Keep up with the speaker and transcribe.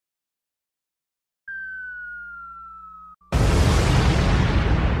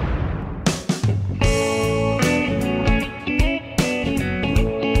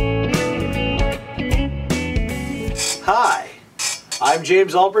I'm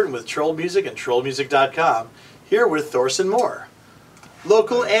James Albritton with Troll Music and TrollMusic.com, here with Thorson Moore,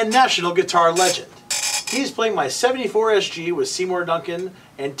 local and national guitar legend. He's playing my 74 SG with Seymour Duncan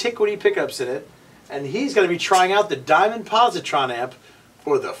Antiquity pickups in it, and he's going to be trying out the Diamond Positron Amp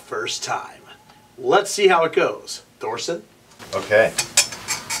for the first time. Let's see how it goes. Thorson? Okay.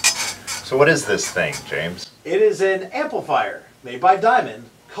 So what is this thing, James? It is an amplifier made by Diamond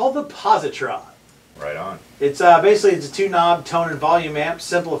called the Positron. Right on. It's basically it's a two-knob tone and volume amp,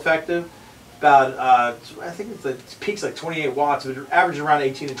 simple, effective. About I think it peaks like 28 watts, but it averages around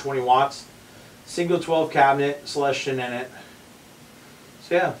 18 to 20 watts. Single 12 cabinet, Celestion in it.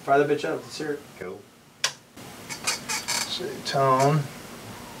 So yeah, fire that bitch up. Let's hear it. Cool. So tone.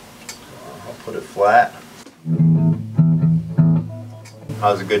 I'll put it flat.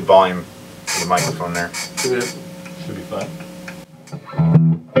 How's a good volume for the microphone there? Good. Should be fine.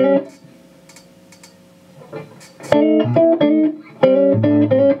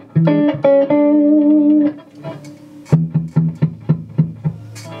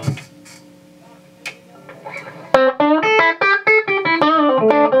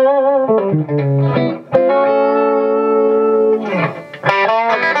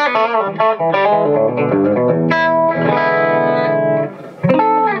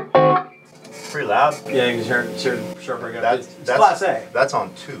 Pretty loud. Yeah, you can hear it sharp break up. That's It's Class A. That's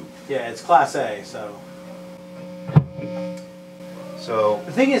on 2. Yeah, it's Class A, so. So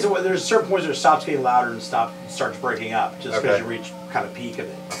The thing is, there's certain points where it stops getting louder and starts breaking up, just because Okay. you reach kind of peak of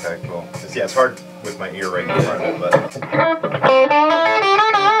it. okay, cool. Yeah, it's hard with my ear right in front of it, but that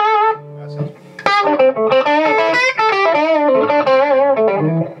sounds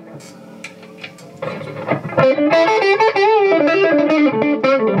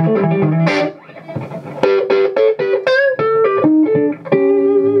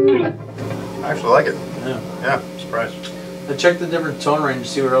I actually like it. Yeah, I'm surprised. And check the different tone range,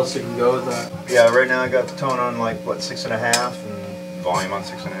 see where else you can go with that. Yeah, right now I got the tone on like what 6.5 and volume on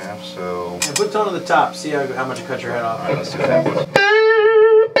 6.5. So And put tone on the top, see how much it cuts your head off. all right, let's do that.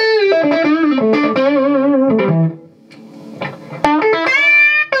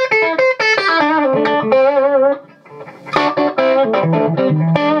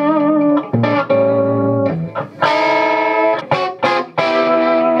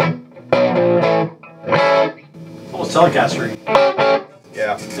 Almost Telecaster.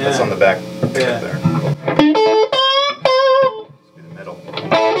 Yeah, that's on the back pickup Yeah. there. Let's do the middle.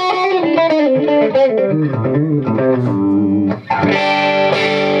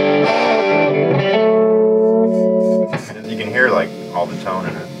 And you can hear like all the tone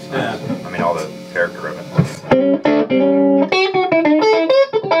in it. So, Yeah. I mean all the character of it.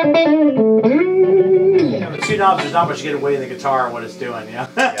 Yeah, with two knobs, there's not much to get away in the guitar and what it's doing, yeah?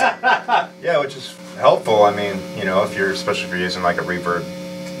 Yeah, which is helpful. I mean, you know, especially if you're using like a reverb,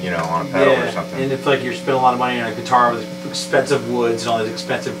 you know, on a pedal or something. And if like you're spending a lot of money on a guitar with expensive woods and all these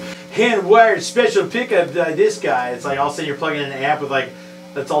expensive hand-wired special pickup like this guy, it's like all of a sudden you're plugging in an amp with like,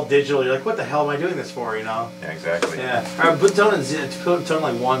 that's all digital. You're like, what the hell am I doing this for, you know? Yeah, exactly. Yeah. All right, put tone in, put tone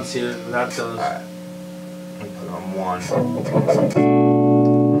like 1, see that does. Alright. Let me put it on 1.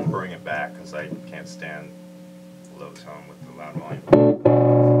 I'll bring it back because I can't stand low tone with the loud volume.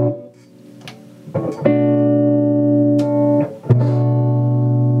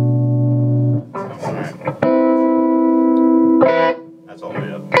 Alright. That's all the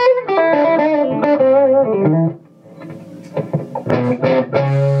way up.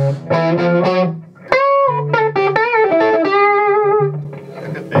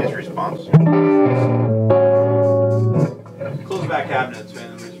 Got good bass response. Close back cabinets,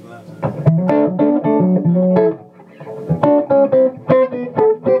 man. The reason for that.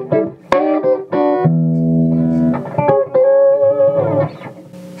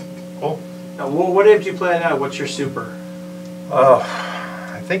 Cool. Now, what amp do you play now? What's your super? Oh,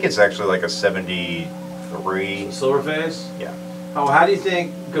 I think it's actually like a 73. Silver phase? Yeah. Oh, how do you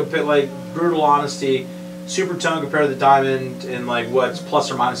think, like, brutal honesty, super tone compared to the Diamond, and like what's plus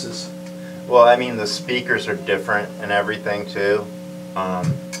or minuses? Well, I mean, the speakers are different and everything too.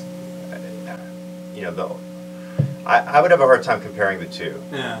 You know, I would have a hard time comparing the two.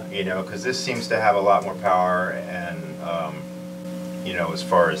 Yeah. You know, because this seems to have a lot more power, and you know, as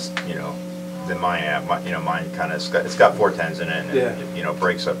far as you know, than my amp. You know, mine kind of it's got 410s in it, and Yeah. it, you know,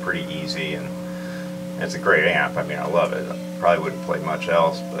 breaks up pretty easy, and it's a great amp. I mean, I love it. I probably wouldn't play much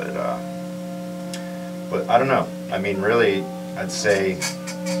else, but I don't know. I mean, really, I'd say.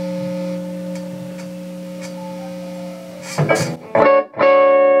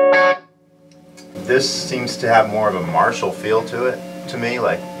 This seems to have more of a Marshall feel to it, to me,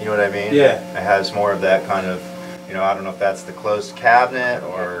 like, you know what I mean? Yeah. It has more of that kind of, You know, I don't know if that's the closed cabinet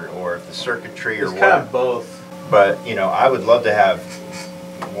or if the circuitry or it's what. kind of both. But, you know, I would love to have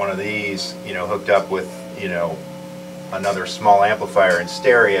one of these, you know, hooked up with, you know, another small amplifier in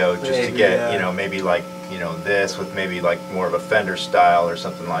stereo just maybe, to get, yeah. you know, maybe like, you know, this with maybe like more of a Fender style or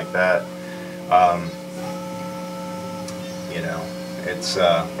something like that. You know, it's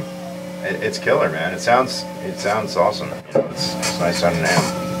killer, man. It sounds awesome. You know, it's nice on an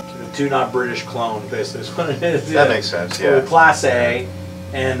amp. Do not British clone, basically, is what it is. That makes sense, yeah. Class A,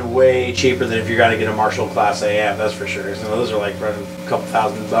 and way cheaper than if you're going to get a Marshall Class A amp, that's for sure. So those are like running a couple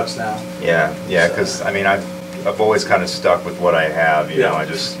 $1,000 now. Yeah, yeah, because so. I mean, I've always kind of stuck with what I have. You know,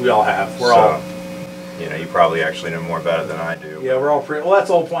 we all have. We're all. You know, you probably actually know more about it than I do. Yeah, we're all pretty. Well, that's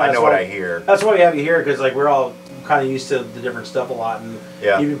the whole point. I know what I hear. That's why we have you here, because like we're all kind of used to the different stuff a lot, and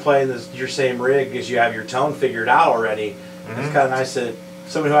you've been playing your same rig because you have your tone figured out already. Mm-hmm. It's kind of nice that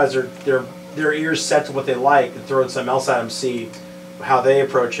someone who has their ears set to what they like and throwing something else at them, see how they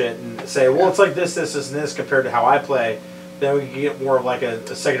approach it, and say, well, it's like this, and this compared to how I play. Then we can get more of like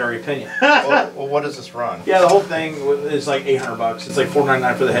a secondary opinion. well, what does this run? Yeah, the whole thing is like $800. It's like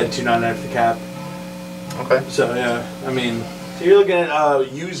 $499 for the head, $299 for the cap. Okay. So yeah, I mean, so you're looking at a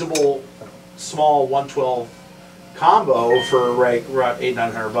usable small 112 combo for right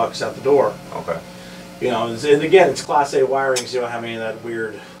 $800-900 out the door. Okay. You know, and again, it's Class A wiring, so you don't have any of that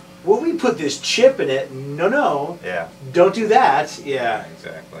weird. Well, we put this chip in it. No. Yeah. Don't do that. Yeah.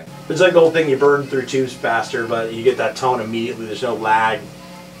 Exactly. It's like the whole thing, you burn through tubes faster, but you get that tone immediately. There's no lag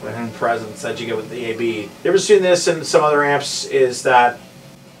presence that you get with the AB. You ever seen this in some other amps, is that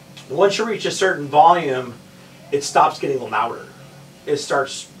once you reach a certain volume, it stops getting louder. It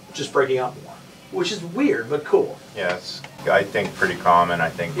starts just breaking up more, which is weird, but cool. Yeah, it's, I think, pretty common, I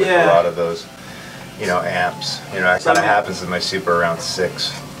think, with a lot of those, you know, amps. You know, that kind of happens with my Super around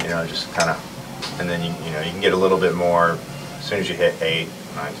 6, you know, just kind of, and then, you know, you can get a little bit more as soon as you hit 8,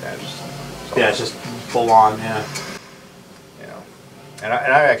 9, 10. Yeah, it's just full on, yeah. You know, and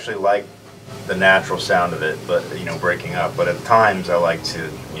I actually like the natural sound of it, but, you know, breaking up. But at times I like to,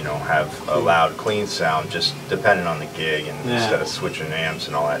 you know, have a loud, clean sound, just depending on the gig, and instead of switching amps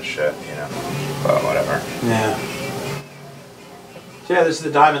and all that shit, you know. But whatever. Yeah. So yeah, this is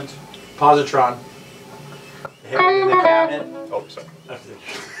the Diamond Positron. In the cabinet. Oh, sorry.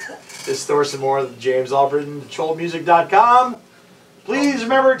 This is Thorson Moore, James Albritton, controlledmusic.com. Please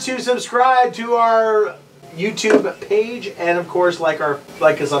remember to subscribe to our YouTube page, and of course like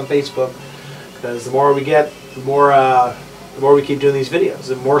us on Facebook, because the more we get, the more we keep doing these videos,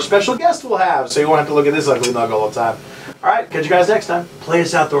 the more special guests we'll have, so you won't have to look at this ugly mug all the time. Alright, catch you guys next time. Play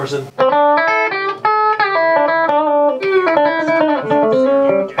us out, Thorson.